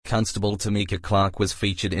Constable Tamika Clark was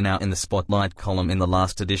featured in the Spotlight column in the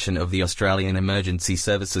last edition of the Australian Emergency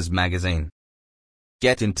Services magazine.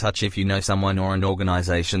 Get in touch if you know someone or an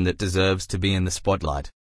organisation that deserves to be in the spotlight.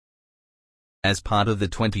 As part of the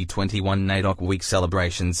 2021 NAIDOC Week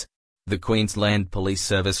celebrations, the Queensland Police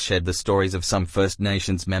Service shared the stories of some First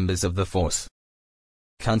Nations members of the force.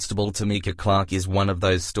 Constable Tamika Clark is one of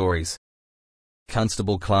those stories.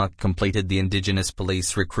 Constable Clark completed the Indigenous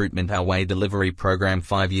Police Recruitment Our Way delivery program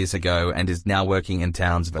 5 years ago and is now working in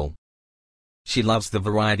Townsville. She loves the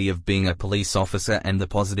variety of being a police officer and the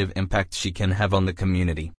positive impact she can have on the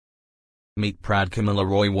community. Meet proud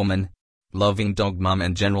Kamilaroi woman, loving dog mum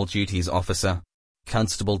and general duties officer,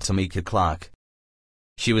 Constable Tamika Clark.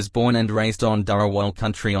 She was born and raised on Dharawal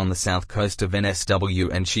country on the south coast of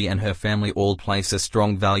NSW, and she and her family all place a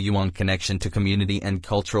strong value on connection to community and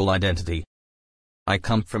cultural identity. I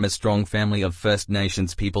come from a strong family of First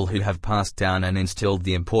Nations people who have passed down and instilled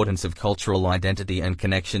the importance of cultural identity and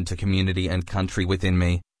connection to community and country within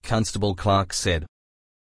me, Constable Clark said.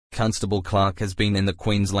 Constable Clark has been in the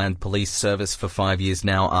Queensland Police Service for 5 years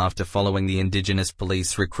now after following the Indigenous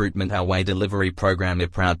Police Recruitment Our Way delivery program, a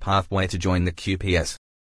proud pathway to join the QPS.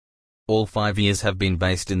 All 5 years have been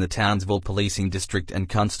based in the Townsville Policing District, and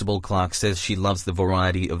Constable Clark says she loves the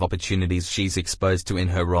variety of opportunities she's exposed to in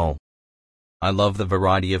her role. I love the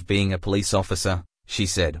variety of being a police officer, she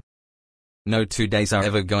said. No 2 days are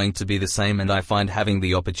ever going to be the same, and I find having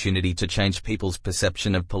the opportunity to change people's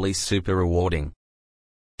perception of police super rewarding.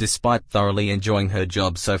 Despite thoroughly enjoying her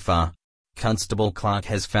job so far, Constable Clark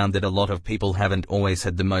has found that a lot of people haven't always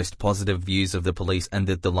had the most positive views of the police, and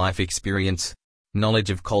that the life experience,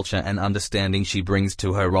 knowledge of culture and understanding she brings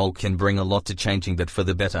to her role can bring a lot to changing that for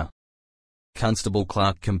the better. Constable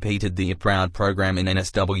Clark completed the Proud program in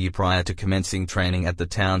NSW prior to commencing training at the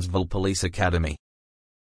Townsville Police Academy.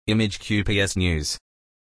 Image QPS News.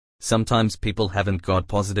 Sometimes people haven't got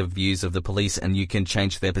positive views of the police, and you can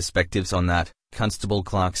change their perspectives on that, Constable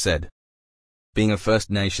Clark said. Being a First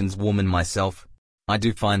Nations woman myself, I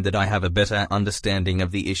do find that I have a better understanding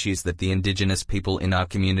of the issues that the Indigenous people in our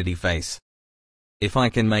community face. If I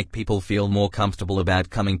can make people feel more comfortable about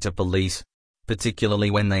coming to police, particularly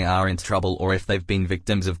when they are in trouble or if they've been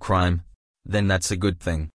victims of crime, then that's a good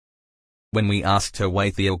thing. When we asked her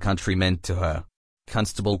what the Hill Country meant to her,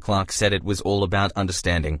 Constable Clark said it was all about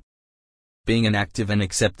understanding. Being an active and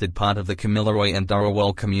accepted part of the Kamilaroi and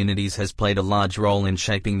Dharawal communities has played a large role in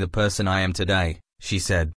shaping the person I am today, she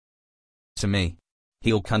said. To me,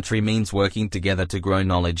 Hill Country means working together to grow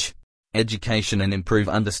knowledge, education and improve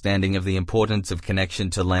understanding of the importance of connection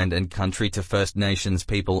to land and country, to First Nations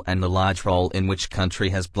people, and the large role in which country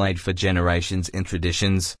has played for generations in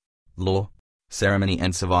traditions, law, ceremony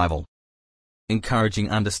and survival. Encouraging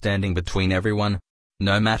understanding between everyone,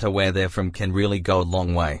 no matter where they're from, can really go a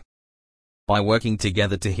long way. By working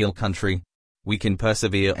together to heal country, we can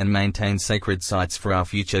persevere and maintain sacred sites for our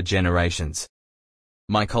future generations.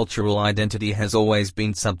 My cultural identity has always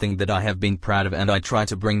been something that I have been proud of, and I try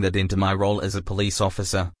to bring that into my role as a police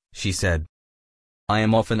officer, she said. I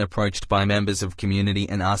am often approached by members of community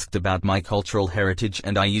and asked about my cultural heritage,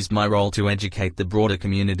 and I use my role to educate the broader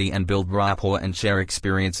community and build rapport and share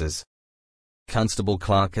experiences. Constable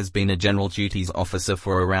Clark has been a general duties officer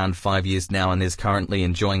for around 5 years now and is currently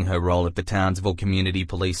enjoying her role at the Townsville Community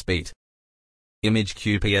Police Beat. Image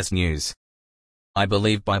QPS News. I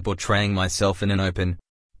believe by portraying myself in an open,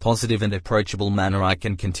 positive and approachable manner I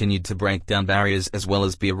can continue to break down barriers as well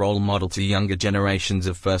as be a role model to younger generations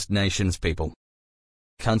of First Nations people.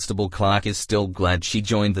 Constable Clark is still glad she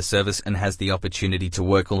joined the service and has the opportunity to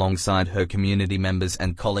work alongside her community members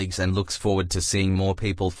and colleagues, and looks forward to seeing more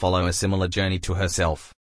people follow a similar journey to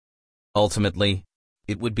herself. Ultimately,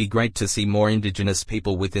 it would be great to see more Indigenous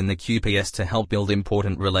people within the QPS to help build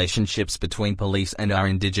important relationships between police and our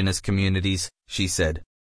Indigenous communities, she said.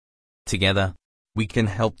 Together, we can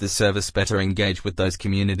help the service better engage with those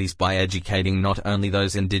communities by educating not only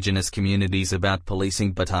those Indigenous communities about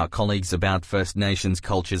policing but our colleagues about First Nations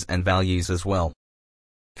cultures and values as well.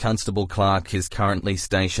 Constable Clark is currently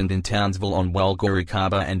stationed in Townsville on Walguru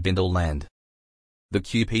Kaba and Bindal land. The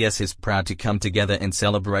QPS is proud to come together in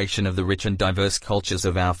celebration of the rich and diverse cultures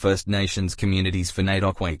of our First Nations communities for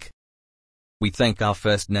NAIDOC Week. We thank our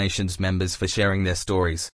First Nations members for sharing their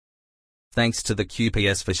stories. Thanks to the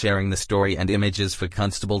QPS for sharing the story and images for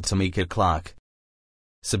Constable Tamika Clark.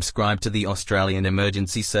 Subscribe to the Australian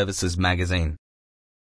Emergency Services magazine.